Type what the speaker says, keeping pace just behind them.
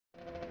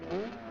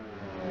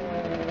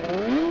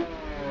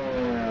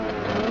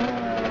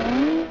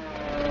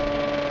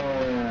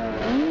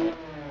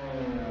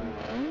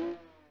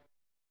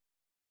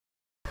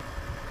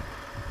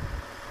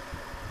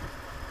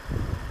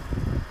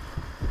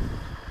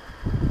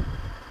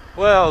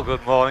Well,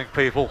 good morning,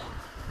 people.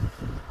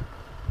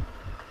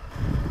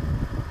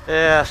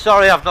 Yeah,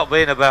 sorry I've not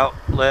been about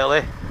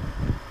lately,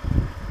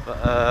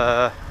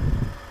 but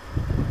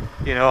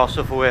you know, I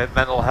suffer with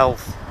mental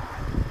health.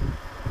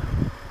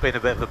 Been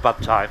a bit of a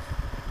bad time,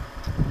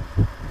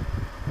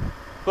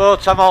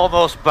 but I'm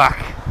almost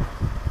back,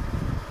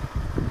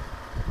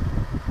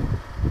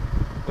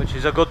 which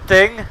is a good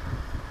thing.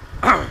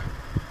 Yeah,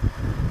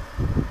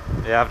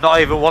 I've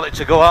not even wanted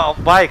to go out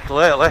on bike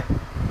lately.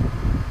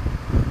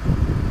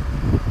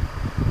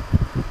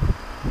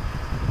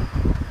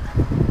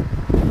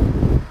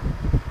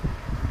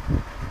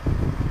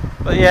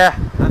 But yeah,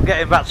 I'm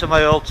getting back to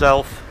my old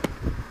self.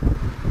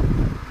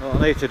 What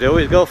I need to do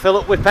is go fill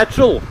up with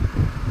petrol.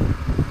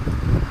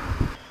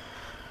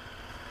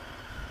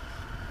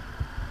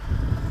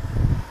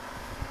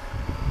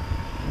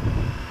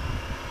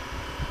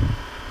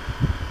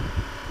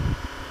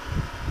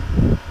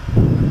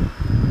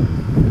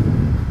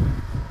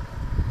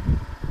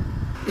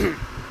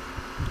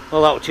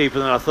 Well, that was cheaper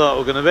than I thought it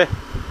was going to be.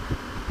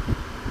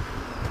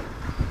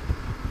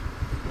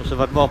 Must have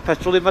had more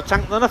petrol in my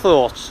tank than I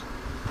thought.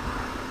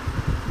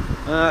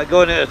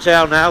 Going into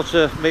town now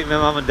to meet my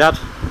mum and dad.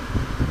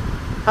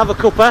 Have a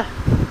cuppa.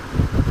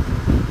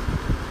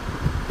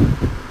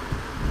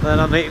 Then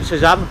I'm meeting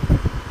Suzanne.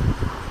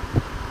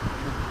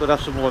 Could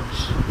have some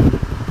lunch.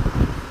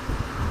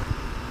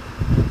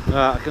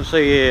 Right, I can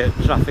see here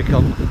traffic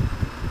on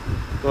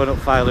going up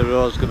Filey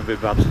Road is going to be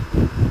bad.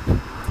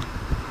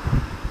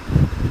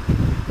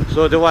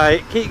 So do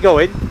I keep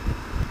going,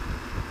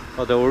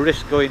 or do I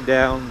risk going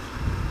down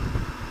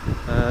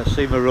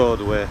Seamer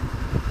Road way?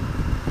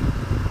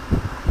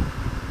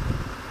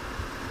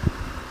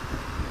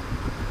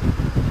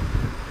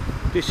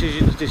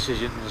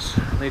 Decisions.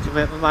 I need to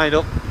make my mind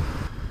up.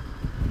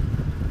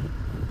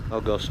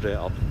 I'll go straight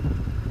on.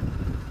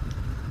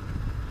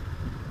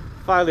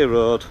 Filey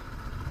Road.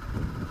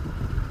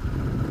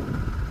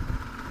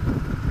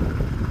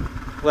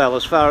 Well,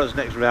 as far as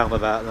next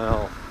roundabout, then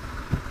I'll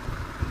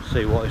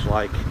see what it's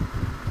like.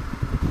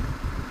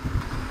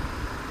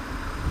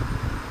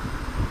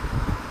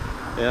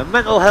 Yeah,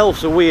 mental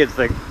health's a weird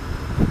thing.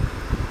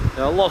 You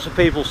know, lots of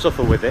people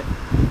suffer with it,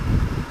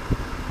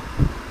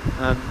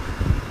 and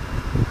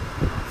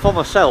for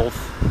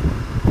myself,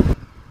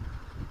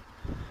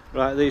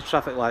 right, these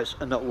traffic lights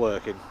are not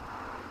working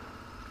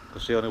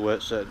because they only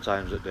work certain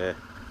times of day,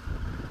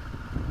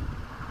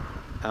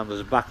 and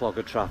there's a backlog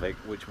of traffic,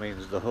 which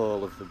means the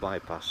whole of the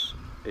bypass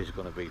is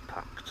going to be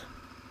packed.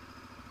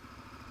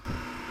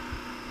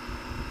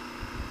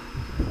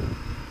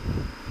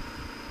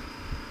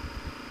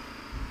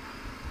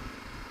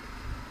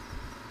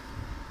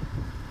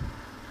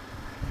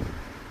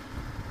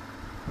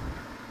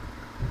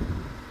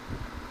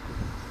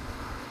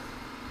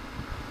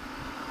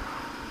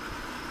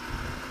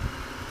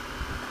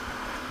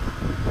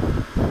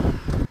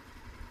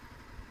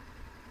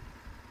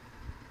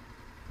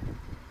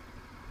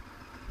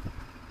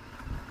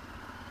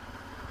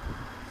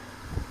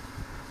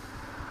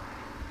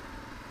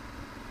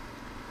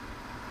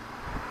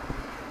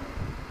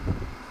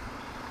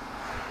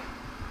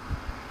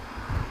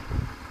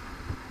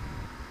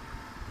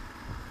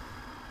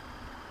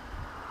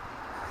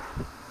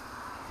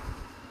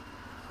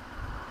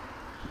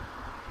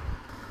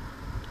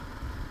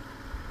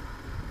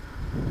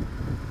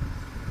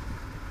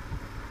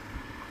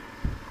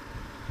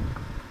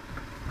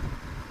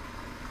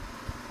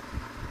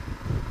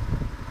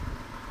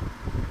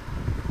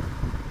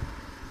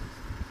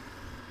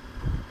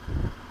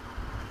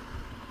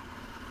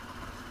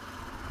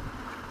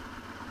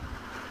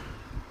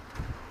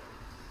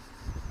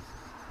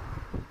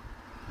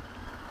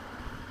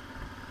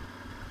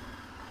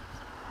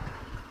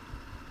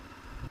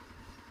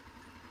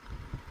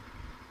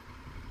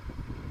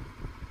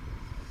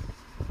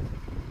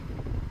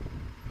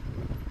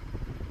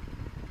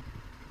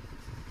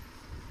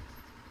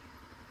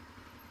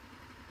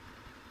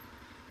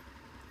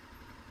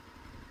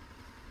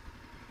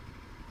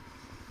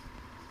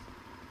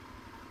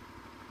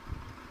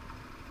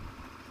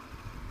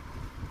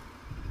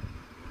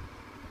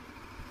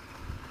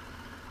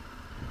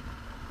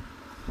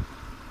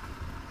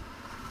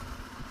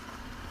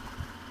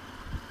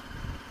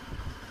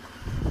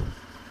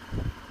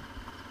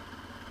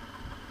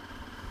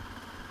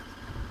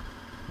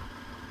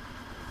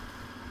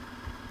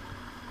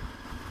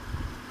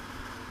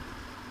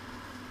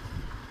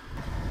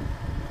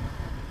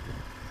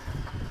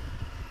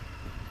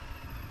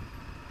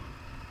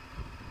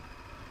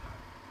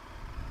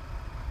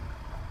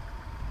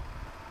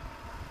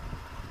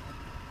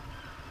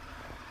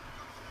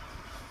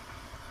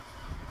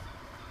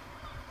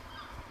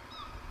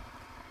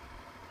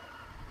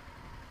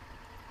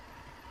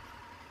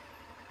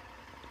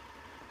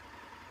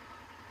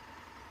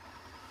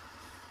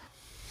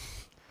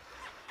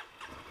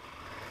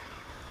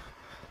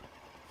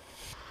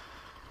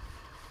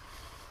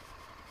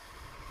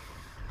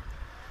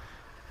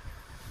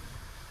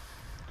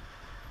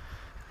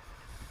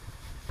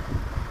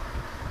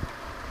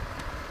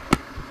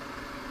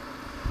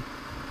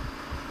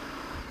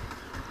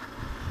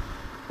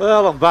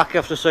 Well, I'm back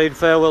after saying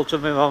farewell to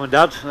my mum and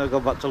dad. I've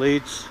gone back to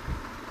Leeds.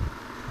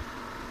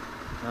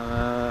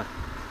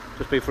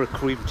 Just been for a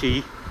cream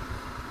tea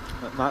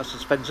at Marks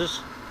and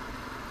Spencer's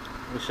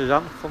with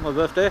Suzanne for my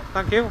birthday.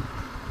 Thank you.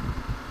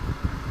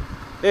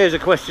 Here's a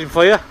question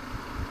for you.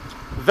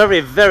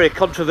 Very, very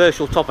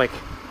controversial topic.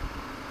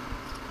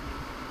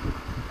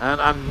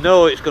 And I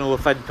know it's going to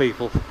offend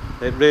people.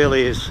 It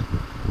really is.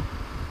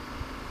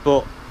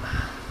 But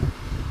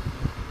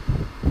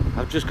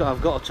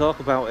I've got to talk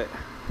about it.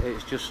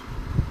 It's just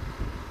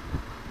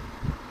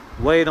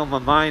weighing on my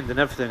mind and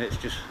everything. It's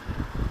just,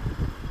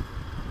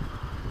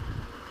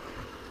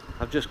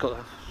 I've just got,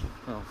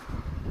 well,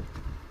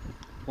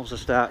 once I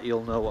start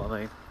you'll know what I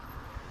mean.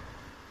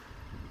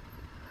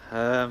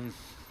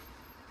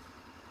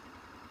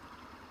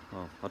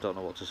 Well, I don't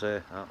know what to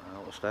say, how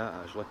to start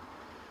actually.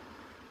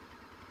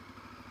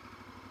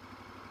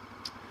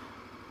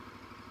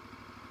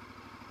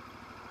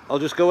 I'll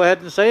just go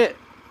ahead and say it.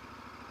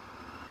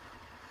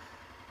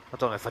 I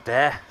don't know if I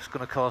dare. It's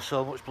going to cause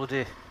so much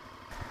bloody...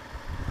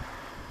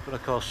 going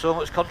to cause so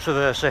much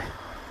controversy.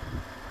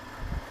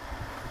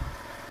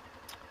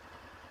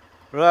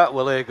 Right,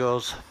 well here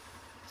goes.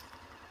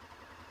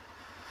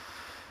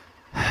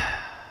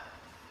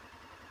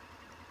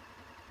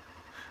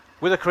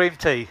 With a cream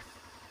tea,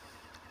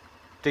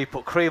 do you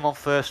put cream on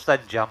first then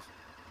jam?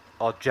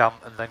 Or jam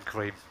and then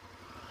cream?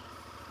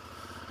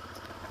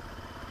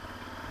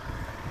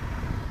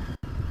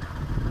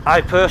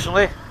 I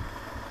personally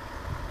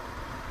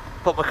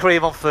put my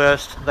cream on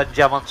first, then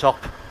jam on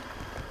top.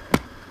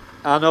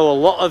 I know a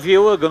lot of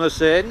you are going to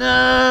say,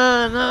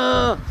 no,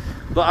 no,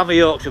 but I'm a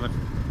Yorkshireman.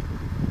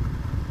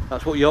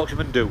 That's what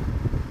Yorkshiremen do.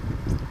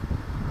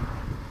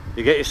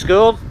 You get your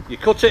scone, you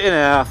cut it in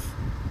half,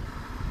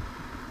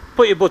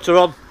 put your butter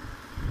on,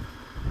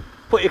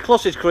 put your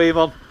clotted cream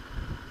on,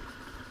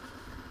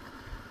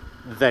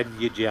 then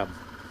you jam.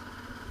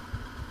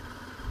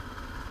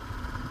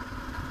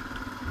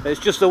 It's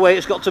just the way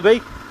it's got to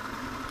be.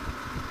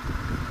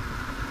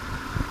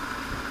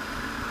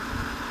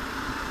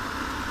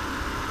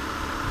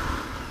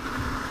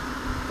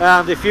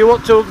 And if you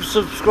want to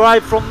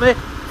subscribe from me,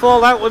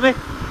 fall out with me,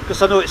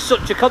 because I know it's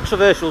such a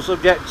controversial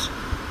subject,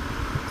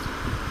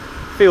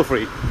 feel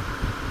free.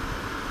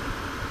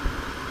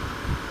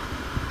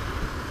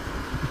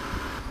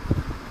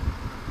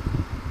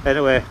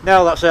 Anyway,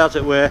 now that's out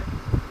of the way,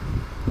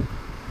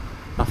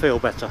 I feel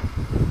better.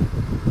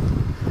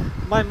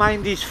 My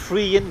mind is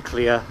free and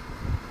clear.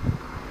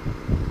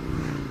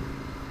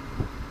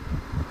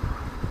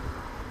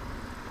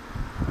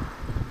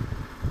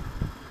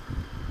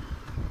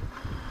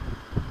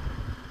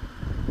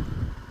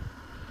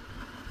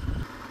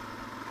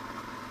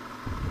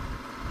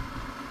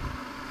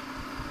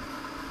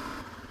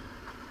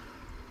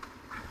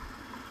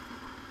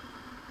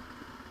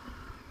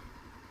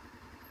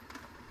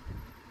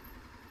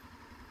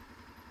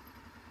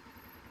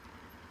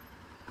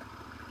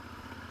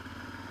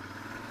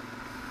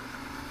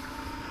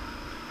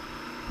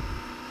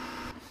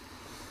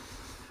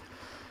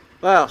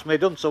 Well, that's me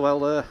done, so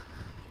I'll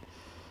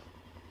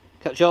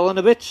catch you all in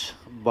a bit.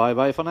 Bye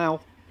bye for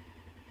now.